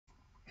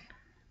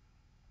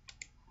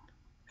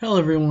Hello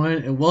everyone,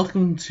 and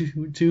welcome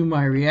to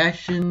my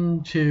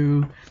reaction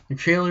to the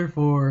trailer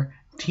for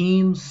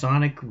Team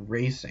Sonic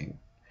Racing.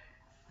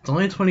 It's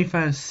only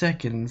 25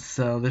 seconds,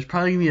 so there's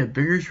probably going to be a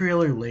bigger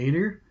trailer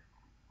later.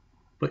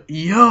 But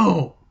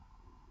yo!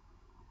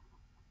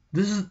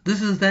 This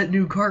is that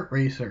new kart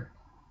racer.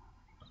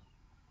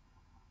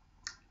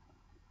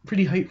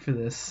 Pretty hyped for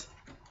this.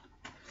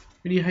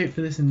 Pretty hyped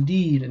for this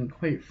indeed, and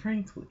quite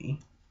frankly,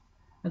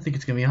 I think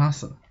it's going to be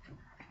awesome.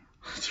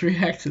 Let's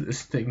react to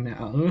this thing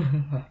now.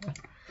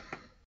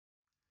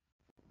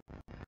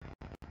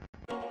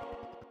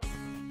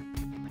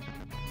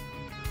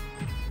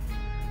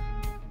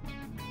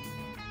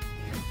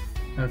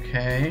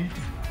 Okay.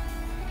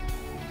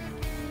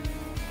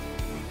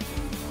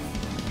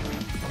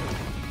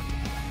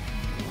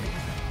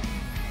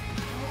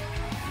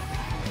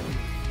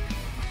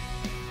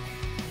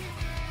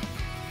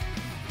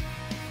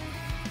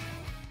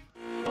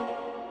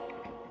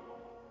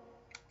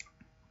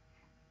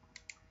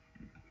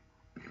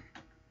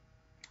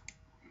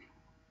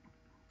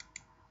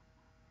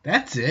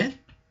 That's it? Even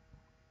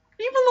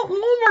the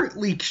Walmart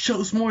leak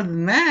shows more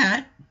than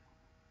that.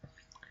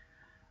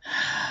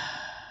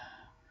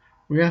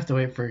 We're gonna have to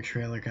wait for a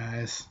trailer,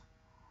 guys.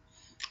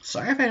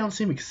 Sorry if I don't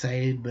seem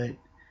excited, but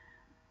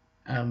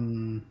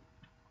the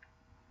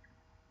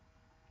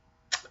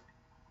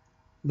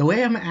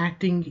way I'm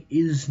acting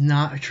is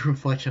not a true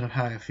reflection of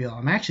how I feel.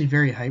 I'm actually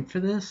very hyped for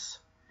this,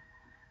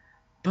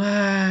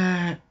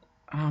 but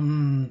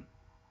I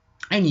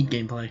need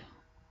gameplay.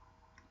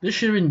 This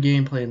should have been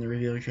gameplay in the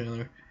reveal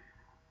trailer.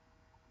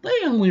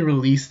 They only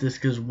released this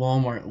because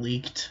Walmart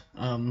leaked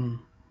the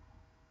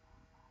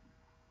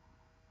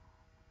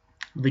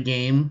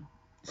game,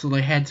 so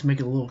they had to make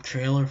a little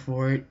trailer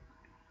for it.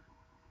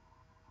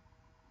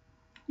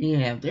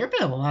 Yeah, there have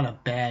been a lot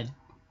of bad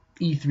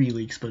E3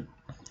 leaks, but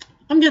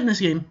I'm getting this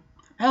game.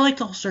 I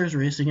liked All Stars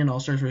Racing and All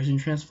Stars Racing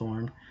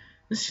Transformed.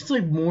 This seems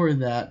like more of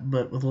that,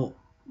 but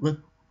with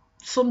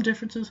some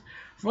differences.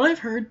 From what I've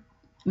heard,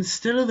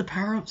 instead of the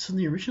power-ups in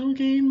the original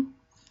game,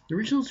 the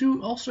original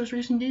two All Stars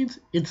Racing games,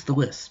 it's the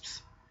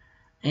Wisps.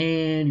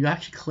 And you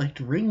actually collect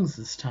rings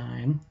this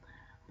time.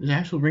 There's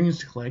actual rings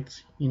to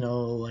collect, you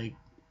know, like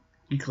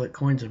you collect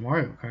coins in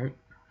Mario Kart.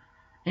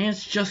 And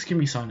it's just going to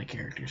be Sonic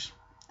characters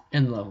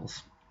and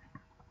levels.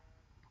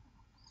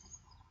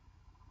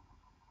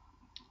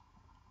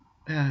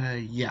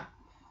 Yeah.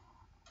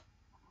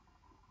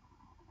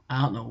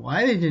 I don't know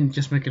why they didn't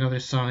just make another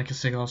Sonic and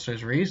Sega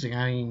All-Stars Racing.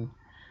 I mean,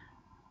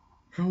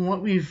 from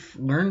what we've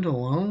learned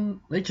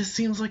alone, it just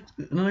seems like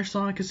another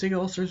Sonic and Sega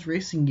All-Stars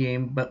Racing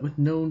game, but with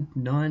no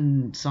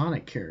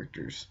non-Sonic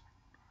characters.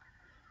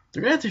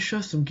 They're going to have to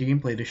show some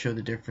gameplay to show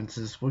the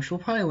differences, which we'll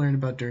probably learn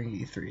about during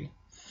E3.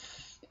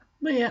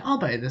 But yeah, I'll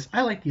buy this.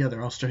 I like the other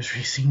All-Stars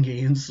Racing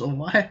games, so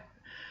why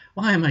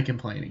am I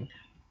complaining?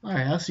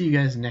 Alright, I'll see you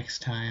guys next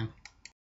time.